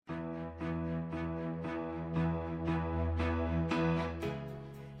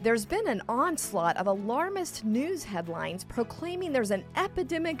There's been an onslaught of alarmist news headlines proclaiming there's an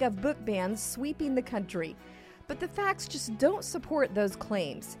epidemic of book bans sweeping the country. But the facts just don't support those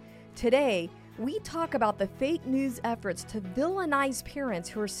claims. Today, we talk about the fake news efforts to villainize parents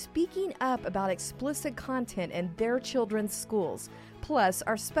who are speaking up about explicit content in their children's schools. Plus,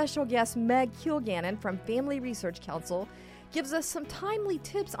 our special guest Meg Kilgannon from Family Research Council gives us some timely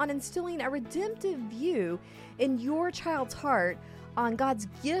tips on instilling a redemptive view in your child's heart on God's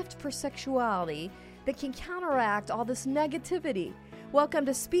gift for sexuality that can counteract all this negativity. Welcome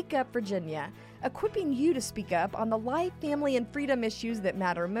to Speak Up Virginia, equipping you to speak up on the life, family, and freedom issues that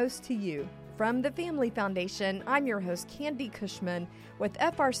matter most to you. From the Family Foundation, I'm your host, Candy Cushman, with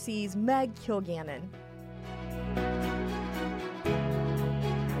FRC's Meg Kilgannon.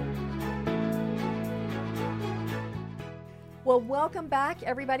 Well, welcome back,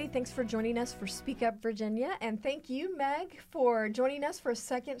 everybody. Thanks for joining us for Speak Up Virginia. And thank you, Meg, for joining us for a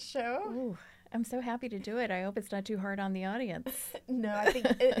second show. Ooh, I'm so happy to do it. I hope it's not too hard on the audience. No, I think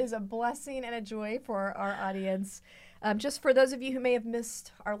it is a blessing and a joy for our audience. Just for those of you who may have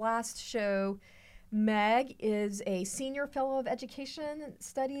missed our last show, Meg is a senior fellow of education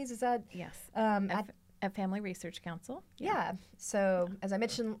studies. Is that? Yes. At Family Research Council. Yeah. So as I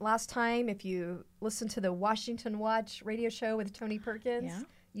mentioned last time, if you listen to the Washington Watch radio show with Tony Perkins,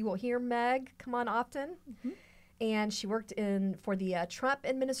 you will hear Meg come on often. Mm-hmm. And she worked for the Trump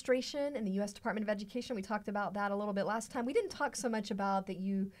administration in the U.S. Department of Education. We talked about that a little bit last time. We didn't talk so much about that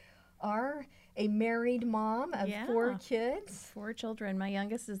you are a married mom of 4 kids. 4 children. My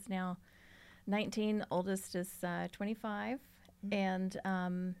youngest is now 19. Oldest is 25. Mm-hmm.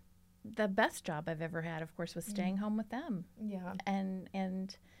 And the best job I've ever had, of course, was staying home with them. Yeah.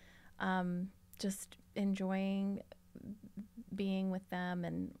 And just enjoying being with them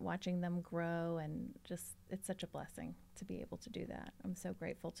and watching them grow, and just it's such a blessing to be able to do that. I'm so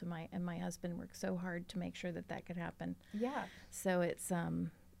grateful to my husband worked so hard to make sure that could happen. Yeah. So it's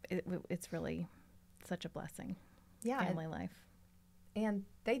really such a blessing. Yeah. Family life. And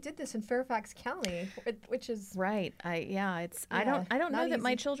they did this in Fairfax County, which is right. I don't know that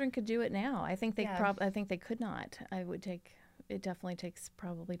my children could do it now. I think they could not. It definitely takes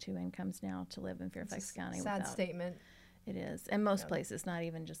probably 2 incomes now to live in Fairfax County. Sad statement. It is. And most places, not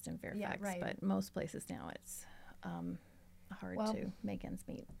even just in Fairfax, right. but most places now it's hard to make ends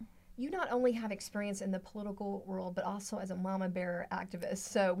meet. You not only have experience in the political world, but also as a mama bear activist.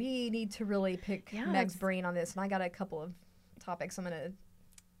 So we need to really pick Meg's brain on this. And I got a couple of topics I'm going to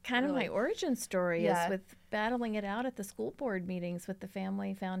kind of my origin story is with battling it out at the school board meetings with the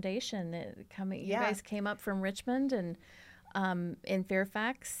Family Foundation. You guys came up from Richmond and in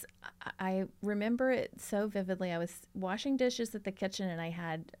Fairfax. I remember it so vividly. I was washing dishes at the kitchen and I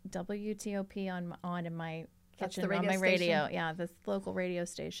had WTOP on in my kitchen on my radio. Yeah, this local radio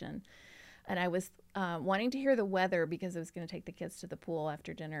station. And I was wanting to hear the weather because I was going to take the kids to the pool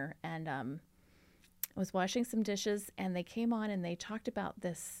after dinner. And I was washing some dishes and they came on and they talked about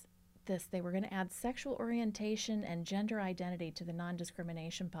this. They were going to add sexual orientation and gender identity to the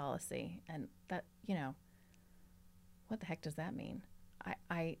non-discrimination policy. And that, what the heck does that mean?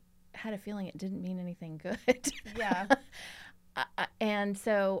 I had a feeling it didn't mean anything good. Yeah. And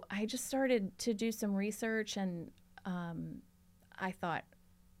so I just started to do some research, and I thought,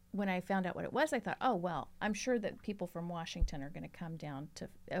 when I found out what it was, I thought, oh, well, I'm sure that people from Washington are going to come down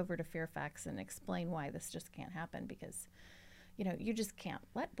over to Fairfax and explain why this just can't happen, because, you just can't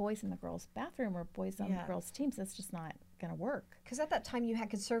let boys in the girls' bathroom or boys on the girls' teams. That's just not going to work. Because at that time you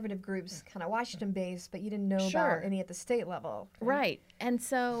had conservative groups, kind of Washington-based, but you didn't know about any at the state level. Right. And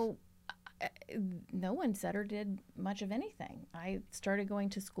so no one said or did much of anything. I started going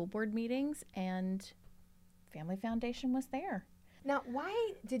to school board meetings, and Family Foundation was there. Now,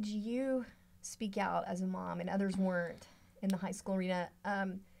 why did you speak out as a mom and others weren't in the high school arena?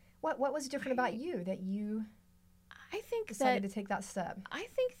 What was different about you that you decided to take that step? I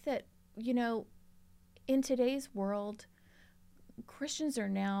think that, in today's world, Christians are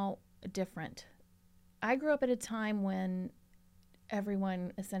now different. I grew up at a time when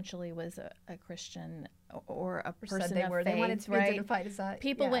everyone essentially was a Christian or a person of faith. They wanted to be identified as that.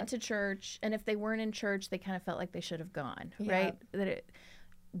 People went to church, and if they weren't in church, they kind of felt like they should have gone, right?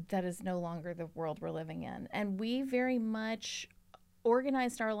 That is no longer the world we're living in. And we very much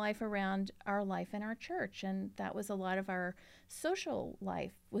organized our life around our life in our church, and that was a lot of our social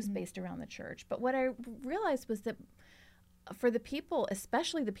life was based around the church. But what I realized was that for the people,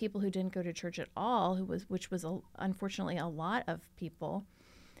 especially the people who didn't go to church at all, which was unfortunately a lot of people,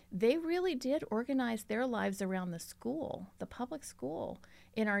 they really did organize their lives around the school, the public school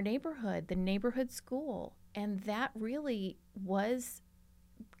in our neighborhood, the neighborhood school. And that really was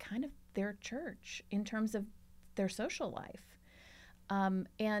kind of their church in terms of their social life.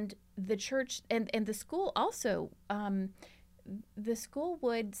 And the church and the school also, the school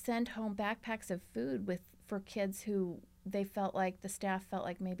would send home backpacks of food for kids who they felt like the staff felt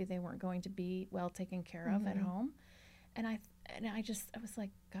like maybe they weren't going to be well taken care of at home. And I was like,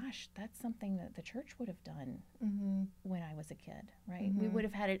 gosh, that's something that the church would have done when I was a kid, right? We would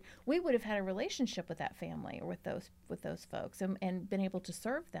have had a relationship with that family or with those folks and been able to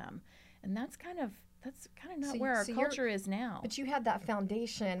serve them. And that's kind of not where our culture is now. But you had that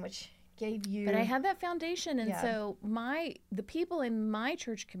foundation, which gave you. But I had that foundation, and so the people in my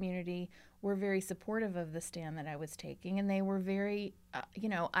church community were very supportive of the stand that I was taking, and they were very,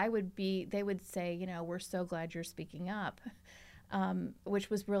 they would say, we're so glad you're speaking up, which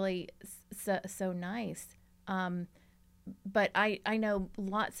was really so nice. But I know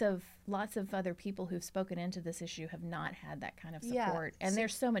lots of other people who've spoken into this issue have not had that kind of support, and they're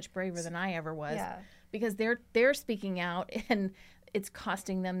so much braver than I ever was, because they're speaking out, and it's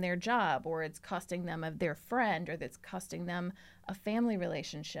costing them their job, or it's costing them of their friend, or that's costing them a family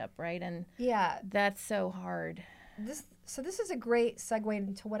relationship, right? And that's so hard. This is a great segue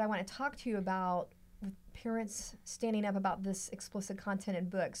into what I want to talk to you about, with parents standing up about this explicit content in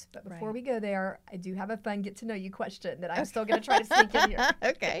books. But before we go there, I do have a fun get to know you question that I'm still going to try to sneak in here.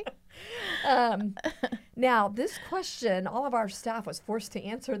 Okay. Now, this question, all of our staff was forced to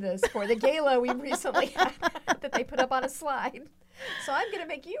answer this for the gala we recently had that they put up on a slide. So I'm going to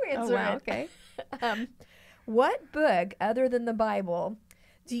make you answer it. Okay. What book, other than the Bible,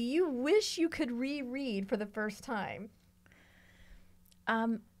 do you wish you could reread for the first time?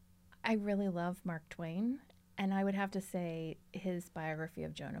 I really love Mark Twain, and I would have to say his biography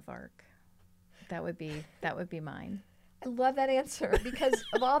of Joan of Arc. That would be mine. I love that answer, because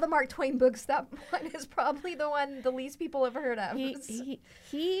of all the Mark Twain books, that one is probably the one the least people have heard of.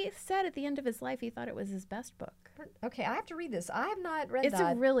 He said at the end of his life he thought it was his best book. Okay, I have to read this. I have not read that. It's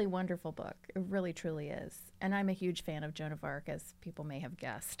a really wonderful book. It really, truly is. And I'm a huge fan of Joan of Arc, as people may have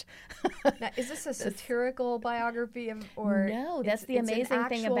guessed. Now, is this a satirical biography or no? That's the amazing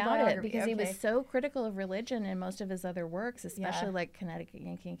thing about it, because he was so critical of religion in most of his other works, especially like Connecticut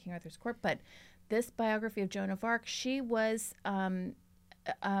Yankee and King Arthur's Court. But this biography of Joan of Arc, she was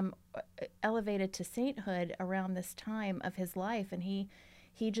elevated to sainthood around this time of his life, and he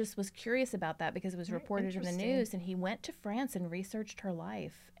just was curious about that because it was reported in the news, and he went to France and researched her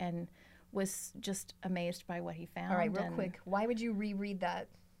life and was just amazed by what he found. All right, real quick, why would you reread that?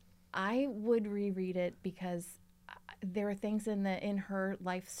 I would reread it because there are things in her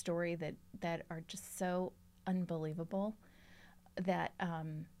life story that are just so unbelievable that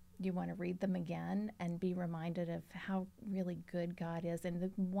you want to read them again and be reminded of how really good God is and the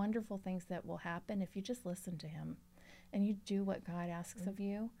wonderful things that will happen if you just listen to him and you do what God asks of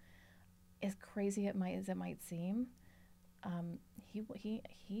you. As crazy as it might seem,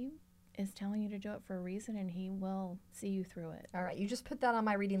 he is telling you to do it for a reason, and he will see you through it. All right, you just put that on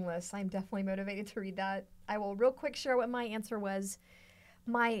my reading list. I'm definitely motivated to read that. I will real quick share what my answer was.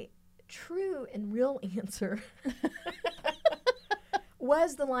 My true and real answer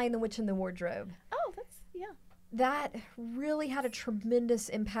was The Lion, the Witch, and the Wardrobe. Oh, that really had a tremendous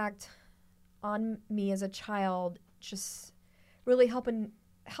impact on me as a child, just really helping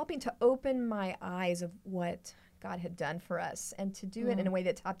to open my eyes of what God had done for us, and to do it in a way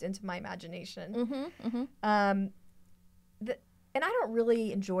that tapped into my imagination. And I don't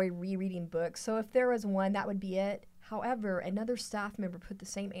really enjoy rereading books, so if there was one, that would be it. However, another staff member put the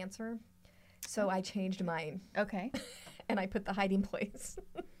same answer, so I changed mine. Okay. And I put The Hiding Place.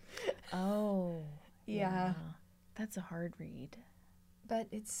 Oh. Yeah. That's a hard read. But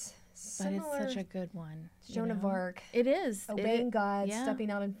it's similar. But it's such a good one. Joan of Arc. It is. Obeying God, stepping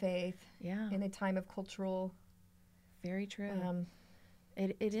out in faith. Yeah. In a time of cultural. Very true.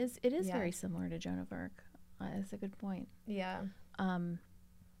 It is very similar to Joan of Arc. That's a good point. Yeah.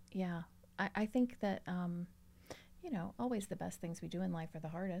 Yeah. I think that, always the best things we do in life are the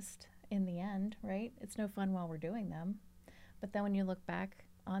hardest in the end, right? It's no fun while we're doing them. But then when you look back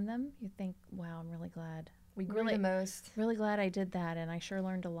on them, you think, wow, I'm really glad. We grew the most. Really glad I did that, and I sure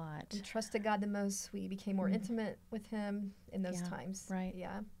learned a lot. We trusted God the most. We became more intimate with him in those times. Right.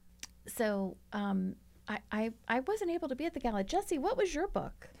 Yeah. So I wasn't able to be at the gala. Jessie, what was your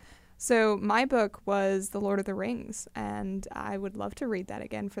book? So my book was The Lord of the Rings, and I would love to read that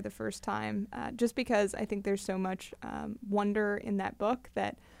again for the first time, just because I think there's so much wonder in that book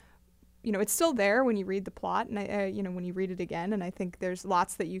that, it's still there when you read the plot, and when you read it again, and I think there's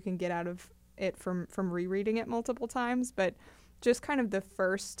lots that you can get out of it from rereading it multiple times. But just kind of the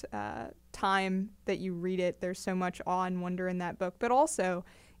first time that you read it, there's so much awe and wonder in that book. But also,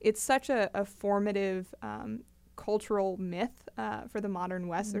 it's such a formative cultural myth for the modern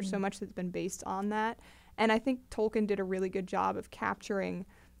West. There's so much that's been based on that. And I think Tolkien did a really good job of capturing,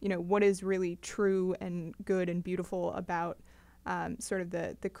 what is really true and good and beautiful about sort of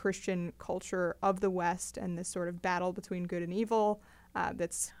the Christian culture of the West and this sort of battle between good and evil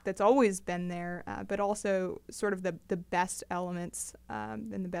that's always been there, but also sort of the best elements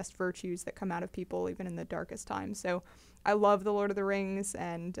and the best virtues that come out of people even in the darkest times. So I love The Lord of the Rings,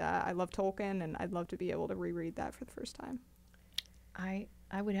 and I love Tolkien, and I'd love to be able to reread that for the first time.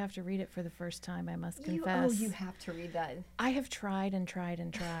 I would have to read it for the first time, I must confess. You have to read that. I have tried and tried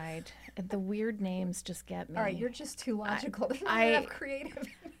and tried. The weird names just get me. All right, you're just too logical. There's not enough creative.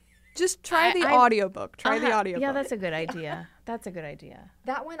 Just try the audiobook. Try the audiobook. Yeah, that's a good idea. That's a good idea.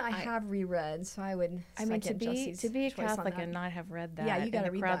 That one I have reread, so I would. I mean, to be a Catholic and not have read that. Yeah, you got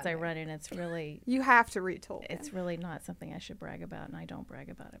to read that. The crowds I run in, it's really. You have to read Tolkien. It's really not something I should brag about, and I don't brag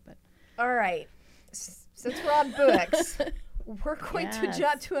about it. But. All right, since we're on books, we're going to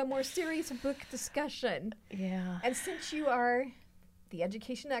jump to a more serious book discussion. Yeah. And since you are the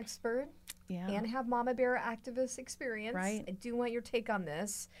education expert. Yeah. And have Mama Bear activist experience. Right. I do want your take on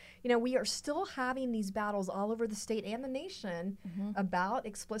this. We are still having these battles all over the state and the nation about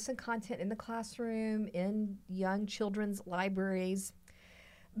explicit content in the classroom, in young children's libraries.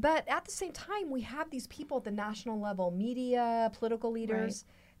 But at the same time, we have these people at the national level, media, political leaders,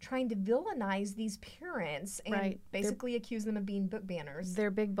 trying to villainize these parents and basically accuse them of being book banners.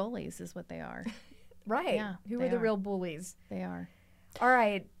 They're big bullies is what they are. Right. Yeah, Who are the real bullies? They are. All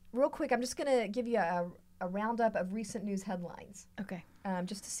right. Real quick, I'm just going to give you a roundup of recent news headlines. Okay.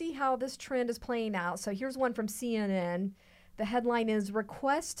 Just to see how this trend is playing out. So here's one from CNN. The headline is,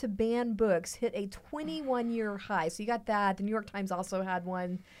 "Requests to ban books hit a 21-year high." So you got that. The New York Times also had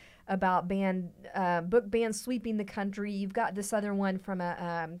one about book bans sweeping the country. You've got this other one from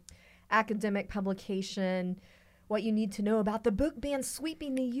a academic publication, "What you need to know about the book ban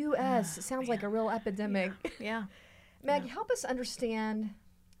sweeping the U.S." It sounds like a real epidemic. Yeah. Meg, help us understand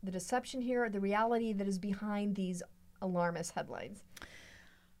the deception here, the reality that is behind these alarmist headlines.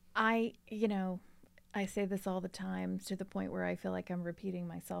 I say this all the time to the point where I feel like I'm repeating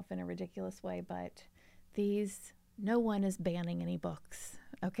myself in a ridiculous way, but no one is banning any books,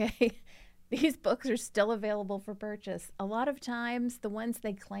 okay? These books are still available for purchase. A lot of times, the ones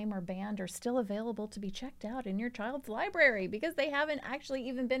they claim are banned are still available to be checked out in your child's library because they haven't actually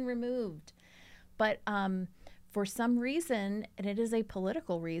even been removed. But for some reason, and it is a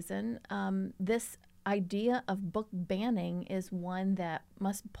political reason, this idea of book banning is one that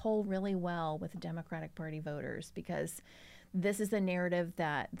must poll really well with Democratic Party voters, because this is a narrative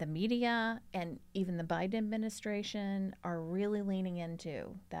that the media and even the Biden administration are really leaning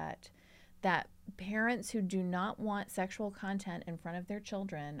into, that parents who do not want sexual content in front of their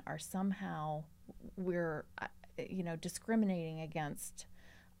children are somehow, discriminating against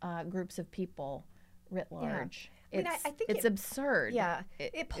groups of people writ large. Yeah. I think it's absurd. Yeah,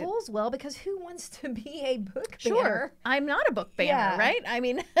 it polls well because who wants to be a book banner? Sure, I'm not a book banner, right? I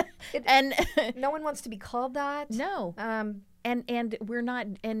mean, and no one wants to be called that. No, and we're not.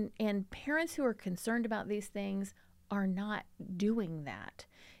 And parents who are concerned about these things are not doing that.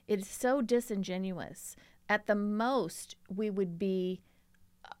 It's so disingenuous. At the most, we would be.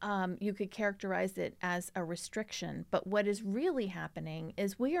 You could characterize it as a restriction, but what is really happening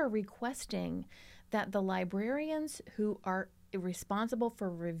is we are requesting that the librarians who are responsible for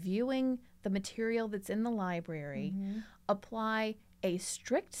reviewing the material that's in the library apply a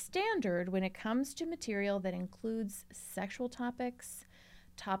strict standard when it comes to material that includes sexual topics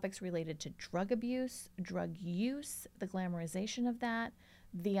related to drug abuse, drug use, the glamorization of that,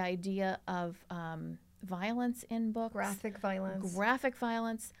 the idea of violence in books. Graphic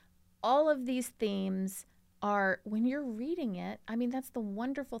violence. All of these themes are, when you're reading it, I mean, that's the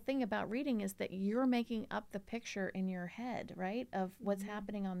wonderful thing about reading, is that you're making up the picture in your head, right, of what's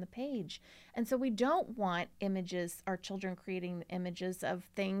happening on the page. And so we don't want our children creating images of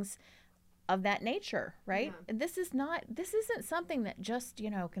things of that nature, right? Yeah. This isn't something that just,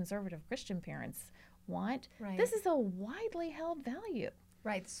 conservative Christian parents want. Right. This is a widely held value.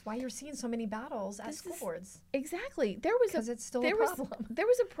 Right. That's why you're seeing so many battles at school boards. Exactly. Because it's still a problem. There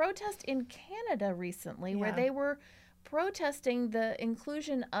was a protest in Canada recently where they were protesting the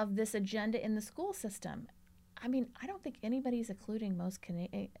inclusion of this agenda in the school system. I mean, I don't think anybody's accusing most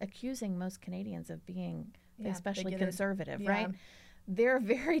Canadians of being especially bigoted, conservative, right? They're a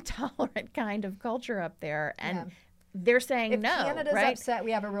very tolerant kind of culture up there. And they're saying no. If Canada's upset,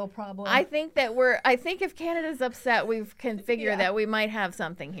 we have a real problem. I think if Canada's upset, we can figure that we might have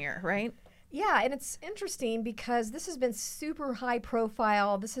something here, right? Yeah, and it's interesting because this has been super high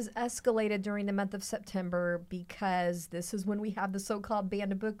profile. This has escalated during the month of September because this is when we have the so-called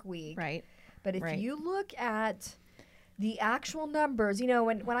Banned Book Week. Right. But if you look at the actual numbers,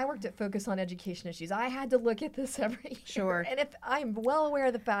 when I worked at Focus on Education Issues, I had to look at this every year. Sure. And if I'm well aware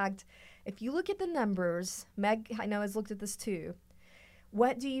of the fact, if you look at the numbers, Meg, I know, has looked at this too.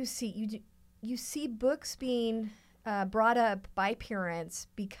 What do you see? You see books being brought up by parents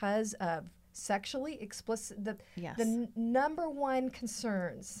because of sexually explicit. The number one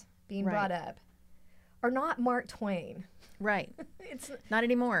concerns being brought up are not Mark Twain. Right. It's not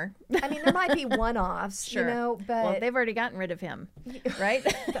anymore. I mean, there might be one-offs, sure. But well, they've already gotten rid of him, right?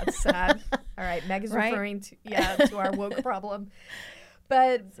 That's sad. All right, Meg is referring to our woke problem.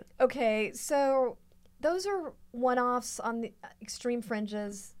 But okay, so those are one-offs on the extreme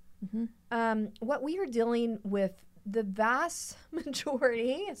fringes. Mm-hmm. What we are dealing with, the vast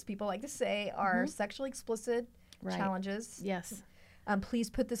majority, as people like to say, are sexually explicit challenges. Yes. Please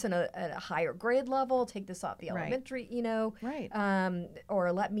put this in a higher grade level. Take this off the elementary, Right.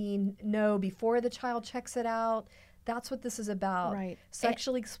 Or let me know before the child checks it out. That's what this is about. Right.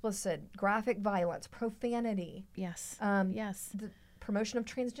 Sexually explicit, graphic violence, profanity. Yes. Yes. The promotion of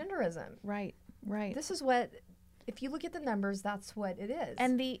transgenderism. Right. Right. This is what, if you look at the numbers, that's what it is.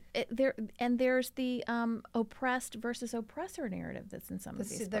 And there's the oppressed versus oppressor narrative that's in some of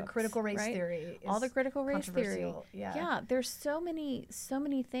these books. The critical race theory. All the critical race theory. Yeah. There's so many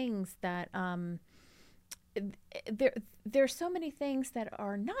things that there's so many things that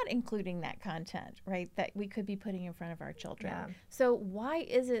are not including that content, right? That we could be putting in front of our children. Yeah. So why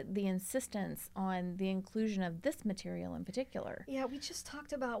is it the insistence on the inclusion of this material in particular? Yeah, we just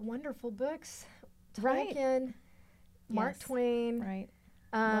talked about wonderful books. Right. Tolkien, Mark Twain. Right.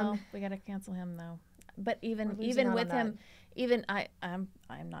 Well, we got to cancel him though. But even with him,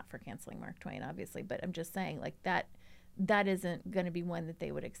 I'm not for canceling Mark Twain, obviously, but I'm just saying like that isn't going to be one that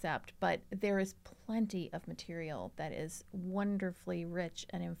they would accept. But there is plenty of material that is wonderfully rich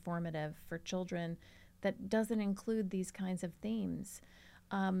and informative for children that doesn't include these kinds of themes.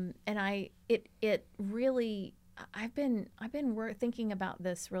 And it really, I've been thinking about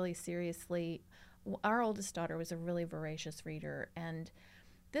this really seriously. Our oldest daughter was a really voracious reader, and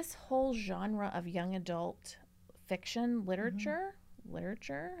this whole genre of young adult fiction literature,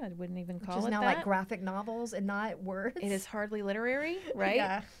 I wouldn't even call it that. Which is now like graphic novels and not words. It is hardly literary, right?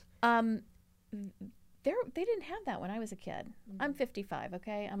 Yeah. They didn't have that when I was a kid. I'm 55,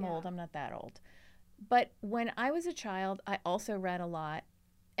 okay? I'm old. I'm not that old. But when I was a child, I also read a lot.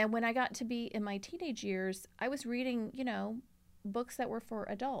 And when I got to be in my teenage years, I was reading, books that were for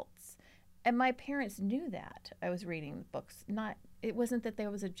adults. And my parents knew that I was reading books. It wasn't that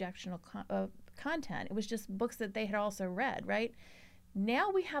there was objectionable content. It was just books that they had also read, right? Now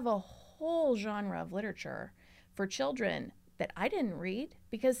we have a whole genre of literature for children that I didn't read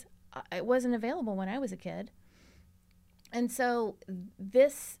because it wasn't available when I was a kid. And so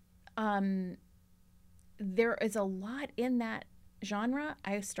this, there is a lot in that genre.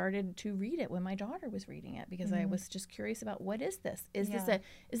 I started to read it when my daughter was reading it because I was just curious about what is this? Is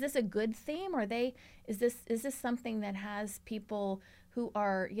this a good theme? Or is this something that has people who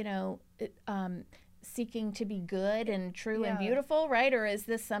are seeking to be good and true and beautiful, right? Or is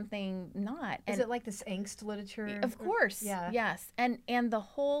this something not? Is it like this angst literature? Of course, yes. And the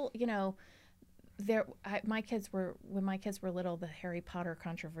whole when my kids were little, the Harry Potter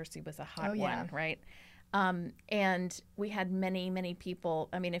controversy was a hot one, right? And we had many people.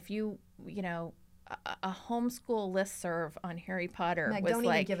 I mean, if a homeschool listserv on Harry Potter Meg, was don't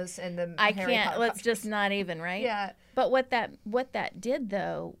like, even give us in the I Harry can't. Potter Let's just not even, right? Yeah. But what that did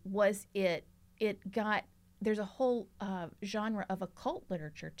though was it got. There's a whole genre of occult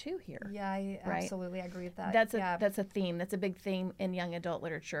literature too here. Yeah, absolutely, I agree with that. That's a theme. That's a big theme in young adult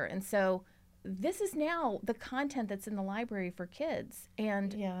literature, and so. This is now the content that's in the library for kids.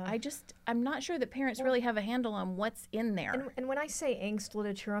 And I'm not sure that parents really have a handle on what's in there. And when I say angst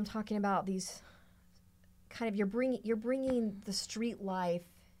literature, I'm talking about these kind of, you're bringing the street life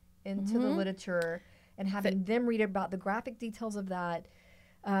into the literature and having them read about the graphic details of that,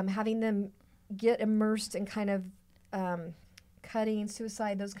 having them get immersed in kind of cutting,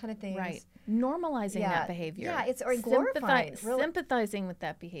 suicide, those kind of things. Right. Normalizing that behavior. Yeah, it's glorified. Sympathizing with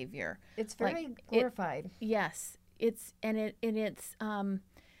that behavior. It's very glorified. Yes, it's and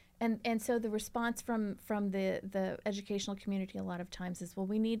so the response from the educational community a lot of times is, well,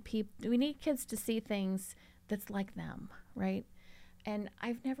 we need kids to see things that's like them, right? And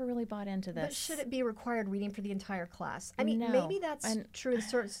I've never really bought into this. But should it be required reading for the entire class? I mean, No. maybe that's true in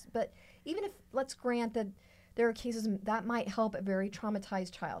certain, but even if, let's grant that there are cases that might help a very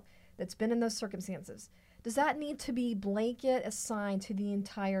traumatized child that's been in those circumstances. Does that need to be blanket assigned to the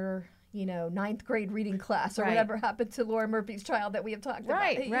entire, ninth grade reading class or whatever happened to Laura Murphy's child that we have talked about?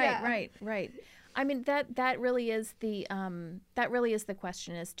 Right. I mean, that really is the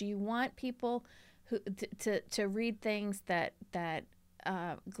question: is do you want people who to read things that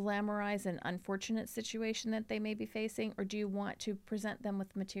glamorize an unfortunate situation that they may be facing, or do you want to present them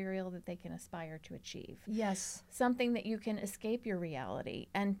with material that they can aspire to achieve? Yes. Something that you can escape your reality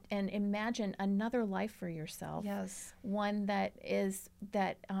and imagine another life for yourself. Yes. One that is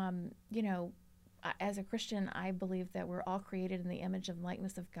as a Christian, I believe that we're all created in the image and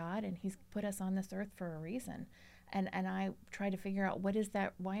likeness of God, and He's put us on this earth for a reason. And I try to figure out, what is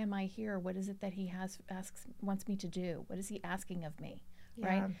that? Why am I here? What is it that He wants me to do? What is He asking of me? Yeah.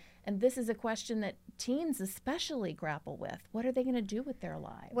 Right? And this is a question that teens especially grapple with. What are they going to do with their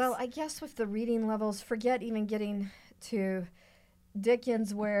lives? Well, I guess with the reading levels, forget even getting to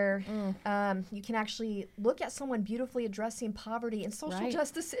Dickens, where you can actually look at someone beautifully addressing poverty and social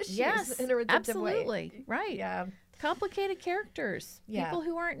justice issues in a redemptive way. Absolutely. Right. Yeah. Complicated characters, people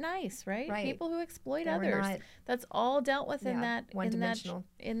who aren't nice, right? People who exploit others. That's all dealt with in that one-dimensional.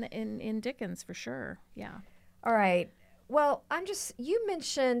 In Dickens, for sure. Yeah. All right. Well, you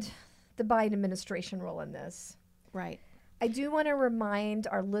mentioned the Biden administration role in this. Right. I do want to remind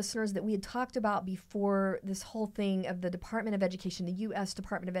our listeners that we had talked about before this whole thing of the Department of Education, the U.S.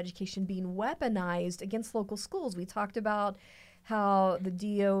 Department of Education being weaponized against local schools. We talked about how the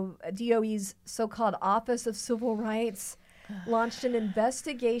DOE's so-called Office of Civil Rights launched an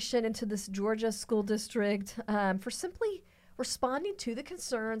investigation into this Georgia school district for simply responding to the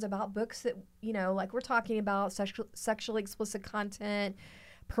concerns about books that, like we're talking about, sexually explicit content,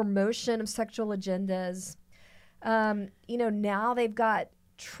 promotion of sexual agendas. Now they've got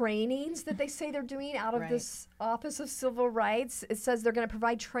trainings that they say they're doing out of this Office of Civil Rights. It says they're going to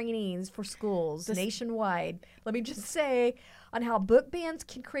provide trainings for schools nationwide. Let me just say on how book bans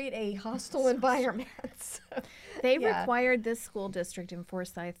can create a hostile environment. They required this school district in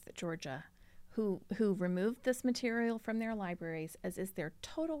Forsyth, Georgia, who removed this material from their libraries, as is their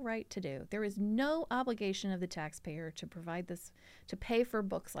total right to do. There is no obligation of the taxpayer to provide this, to pay for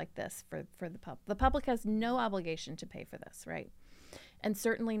books like this for the public. The public has no obligation to pay for this, right? And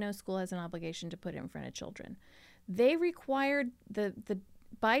certainly no school has an obligation to put it in front of children. They required, the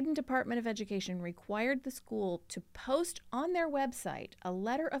Biden Department of Education required the school to post on their website a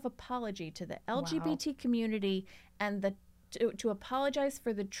letter of apology to the LGBT community and to apologize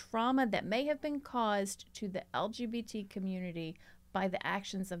for the trauma that may have been caused to the LGBT community by the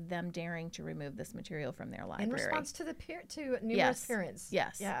actions of them daring to remove this material from their library. In response to numerous parents.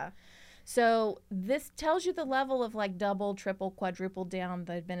 Yes. Yeah. So this tells you the level of double, triple, quadruple down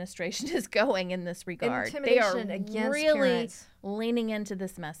the administration is going in this regard. Intimidation they are against really parents. Leaning into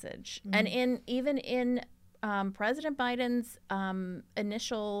this message. And even in President Biden's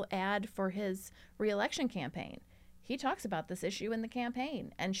initial ad for his re-election campaign, he talks about this issue in the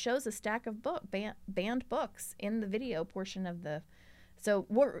campaign and shows a stack of banned books in the video portion of the. So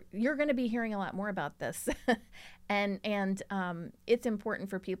you're going to be hearing a lot more about this, and it's important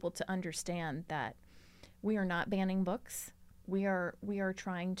for people to understand that we are not banning books. We are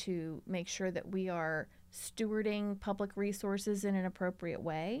trying to make sure that we are stewarding public resources in an appropriate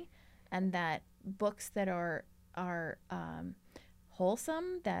way, and that books that are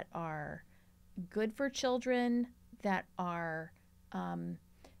wholesome, that are good for children, that are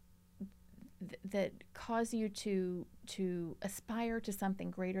that cause you to aspire to something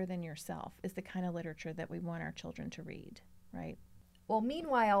greater than yourself is the kind of literature that we want our children to read, right? Well,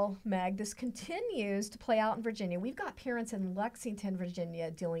 meanwhile, Meg, this continues to play out in Virginia. We've got parents in Lexington, Virginia,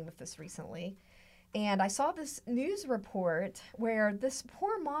 dealing with this recently. And I saw this news report where this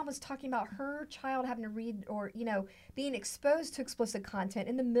poor mom was talking about her child having to read or, being exposed to explicit content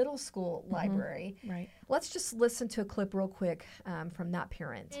in the middle school library. Right. Let's just listen to a clip real quick from that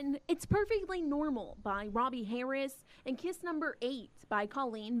parent. And It's Perfectly Normal by Robbie Harris and Kiss Number 8 by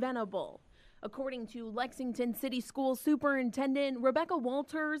Colleen Venable. According to Lexington City School Superintendent Rebecca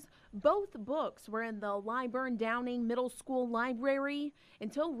Walters, both books were in the Lyburn Downing Middle School Library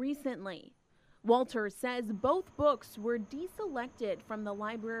until recently. Walters says both books were deselected from the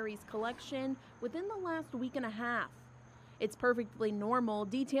library's collection within the last week and a half. It's Perfectly Normal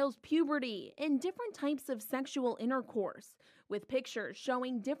details puberty and different types of sexual intercourse, with pictures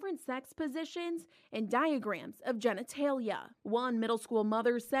showing different sex positions and diagrams of genitalia. One middle school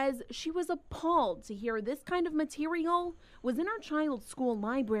mother says she was appalled to hear this kind of material was in her child's school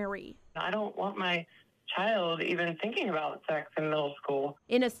library. I don't want my child even thinking about sex in middle school.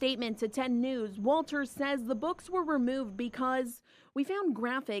 In a statement to 10 News, Walters says the books were removed because we found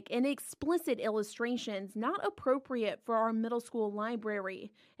graphic and explicit illustrations not appropriate for our middle school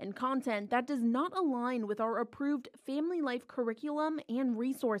library and content that does not align with our approved family life curriculum and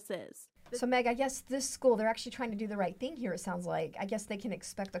resources. So, Meg, I guess this school, they're actually trying to do the right thing here, it sounds like. I guess they can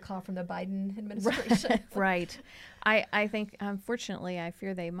expect a call from the Biden administration. Right. I think, unfortunately, I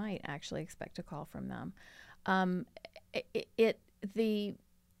fear they might actually expect a call from them.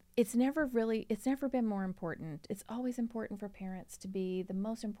 It's never been more important. It's always important for parents to be the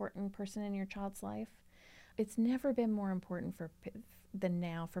most important person in your child's life. It's never been more important than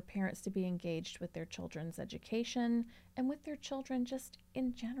now for parents to be engaged with their children's education and with their children just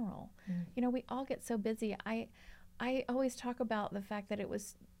in general. You know, we all get so busy. I always talk about the fact that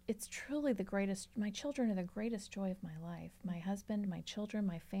it's truly my children are the greatest joy of my life. My husband, my children,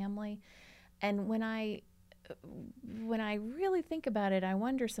 my family. And when I really think about it, I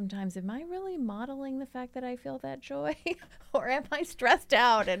wonder sometimes, am I really modeling the fact that I feel that joy? Or am I stressed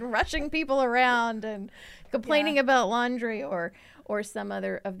out and rushing people around and complaining about laundry or some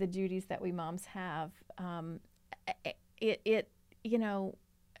other of the duties that we moms have? I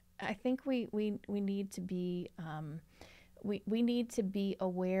think we need to be we need to be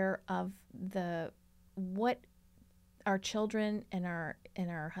aware of what our children and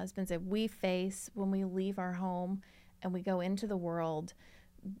our husbands that we face when we leave our home and we go into the world.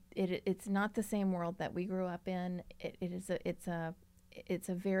 It's not the same world that we grew up in. It's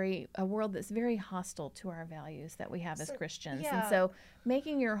a world that's very hostile to our values that we have as Christians. Yeah. And so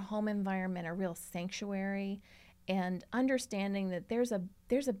making your home environment a real sanctuary and understanding that there's a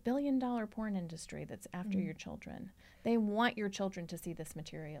 $1 billion porn industry that's after your children. They want your children to see this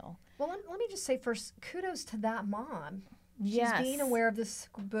material. Well, let me just say first, kudos to that mom. Yes. She's being aware of this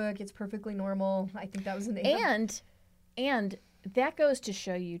book. It's Perfectly Normal. I think that was the name. And that goes to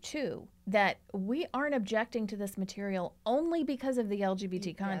show you, too, that we aren't objecting to this material only because of the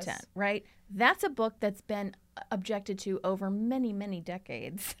LGBT content, right? That's a book that's been objected to over many, many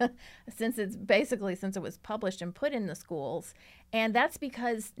decades since it was published and put in the schools. And that's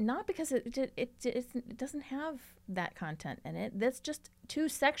not because it doesn't have that content in it. That's just too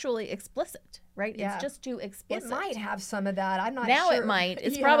sexually explicit, right? Yeah. It's just too explicit. It might have some of that. I'm not now sure. It might.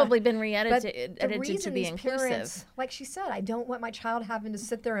 It's probably been re-edited to be inclusive. Parents, like she said, I don't want my child having to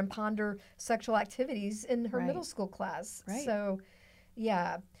sit there and ponder sexual activities in her middle school class. Right. So,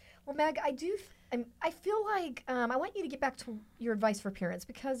 yeah. Well, Meg, I feel like I want you to get back to your advice for parents,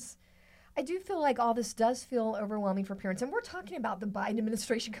 because I do feel like all this does feel overwhelming for parents. And we're talking about the Biden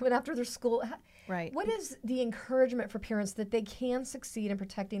administration coming after their school. Right. What is the encouragement for parents that they can succeed in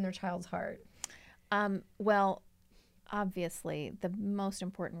protecting their child's heart? Well, obviously, the most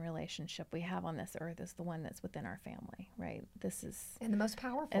important relationship we have on this earth is the one that's within our family, right? And the most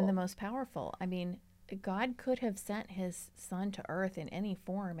powerful. And the most powerful. I mean, God could have sent his son to earth in any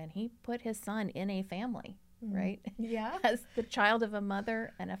form, and he put his son in a family, right? Yeah. As the child of a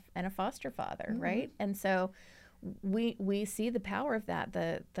mother and a foster father, right? And so we see the power of that.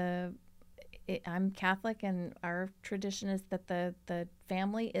 I'm Catholic, and our tradition is that the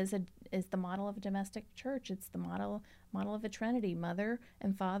family is the model of a domestic church. It's the model of a Trinity, mother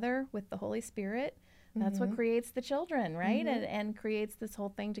and father with the Holy Spirit. That's what creates the children, right? And creates this whole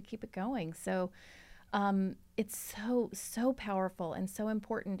thing to keep it going. So it's so powerful and so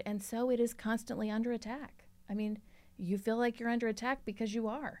important, and so it is constantly under attack. I mean, you feel like you're under attack because you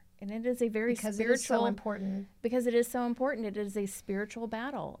are, and it is a very spiritual. It is so important. Because it is so important. It is a spiritual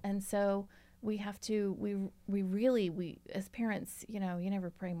battle, and so we have to. We really as parents, you never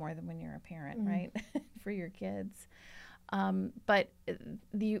pray more than when you're a parent, right? For your kids. But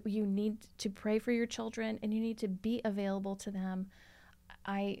you need to pray for your children, and you need to be available to them.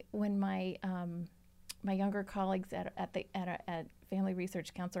 When my younger colleagues at Family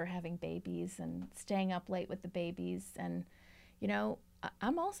Research Council are having babies and staying up late with the babies, and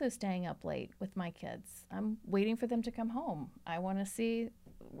I'm also staying up late with my kids. I'm waiting for them to come home. I want to see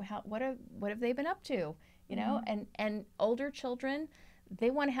what have they been up to, and older children,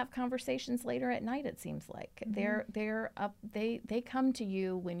 they want to have conversations later at night, it seems like. They're up, they come to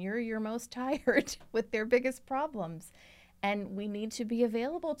you when you're your most tired with their biggest problems. And we need to be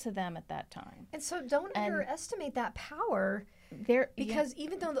available to them at that time. And so don't underestimate that power. Because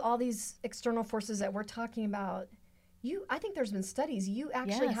even though all these external forces that we're talking about, I think there's been studies. You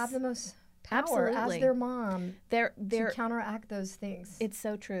actually Yes. have the most power Absolutely. as their mom They're to counteract those things. It's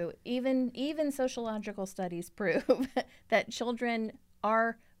so true. Even sociological studies prove that children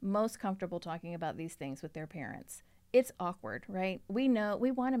are most comfortable talking about these things with their parents. It's awkward, right? We know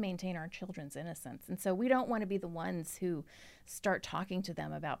we want to maintain our children's innocence. And so we don't want to be the ones who start talking to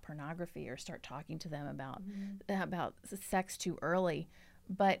them about pornography or start talking to them about sex too early.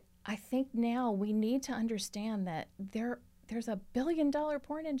 But I think now we need to understand that there's a billion-dollar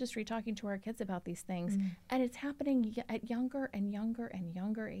porn industry talking to our kids about these things, and it's happening at younger and younger and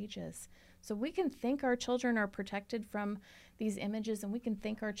younger ages. So we can think our children are protected from these images, and we can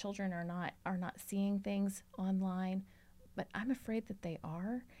think our children are not seeing things online, but I'm afraid that they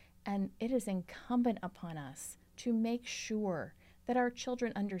are, and it is incumbent upon us to make sure that our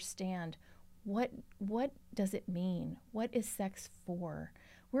children understand what does it mean? What is sex for?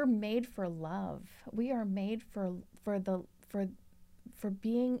 We're made for love. We are made for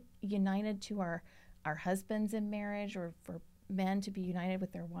being united to our husbands in marriage, or for men to be united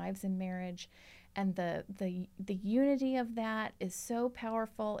with their wives in marriage. And the unity of that is so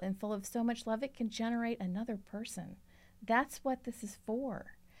powerful and full of so much love, it can generate another person. That's what this is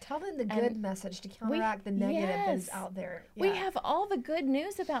for. Tell them the good message to counteract the negative that is out there. Yeah. We have all the good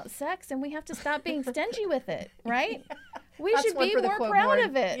news about sex, and we have to stop being stingy with it, right? We should be more proud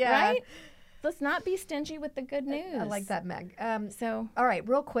of it, right? Let's not be stingy with the good news. I like that, Meg. All right,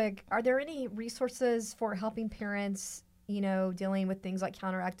 real quick, are there any resources for helping parents, dealing with things like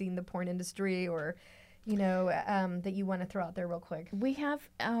counteracting the porn industry, or, that you want to throw out there real quick? We have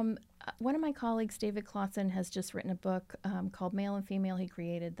one of my colleagues, David Clausen, has just written a book called Male and Female. He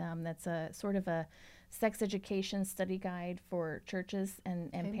created them. That's a sort of a sex education study guide for churches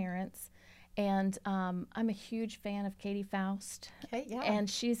and parents. And I'm a huge fan of Katie Faust. Okay, yeah. And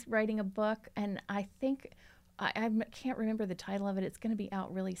she's writing a book, and I think, I can't remember the title of it. It's going to be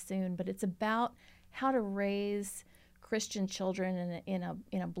out really soon, but it's about how to raise Christian children in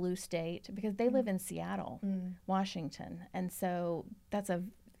a blue state, because they live in Seattle, Washington. And so that's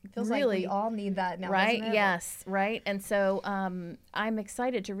feels really, like we all need that now, right? doesn't it? Yes, right. And so I'm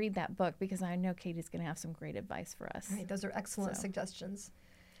excited to read that book, because I know Katie's going to have some great advice for us. All right, those are excellent suggestions.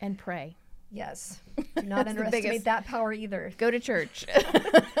 And pray. Yes. Do not underestimate that power either. Go to church.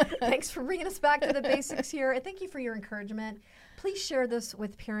 Thanks for bringing us back to the basics here. And thank you for your encouragement. Please share this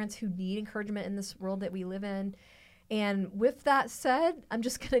with parents who need encouragement in this world that we live in. And with that said, I'm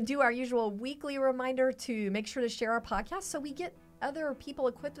just going to do our usual weekly reminder to make sure to share our podcast so we get other people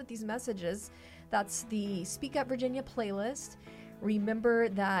equipped with these messages. That's the Speak Up Virginia playlist. Remember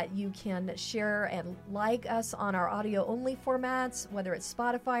that you can share and like us on our audio-only formats, whether it's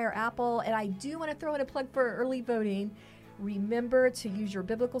Spotify or Apple. And I do want to throw in a plug for early voting. Remember to use your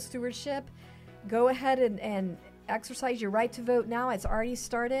biblical stewardship. Go ahead and exercise your right to vote now. It's already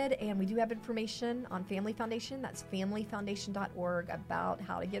started, and we do have information on Family Foundation. That's familyfoundation.org about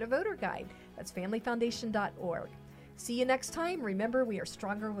how to get a voter guide. That's familyfoundation.org. See you next time. Remember, we are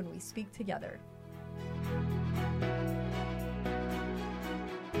stronger when we speak together.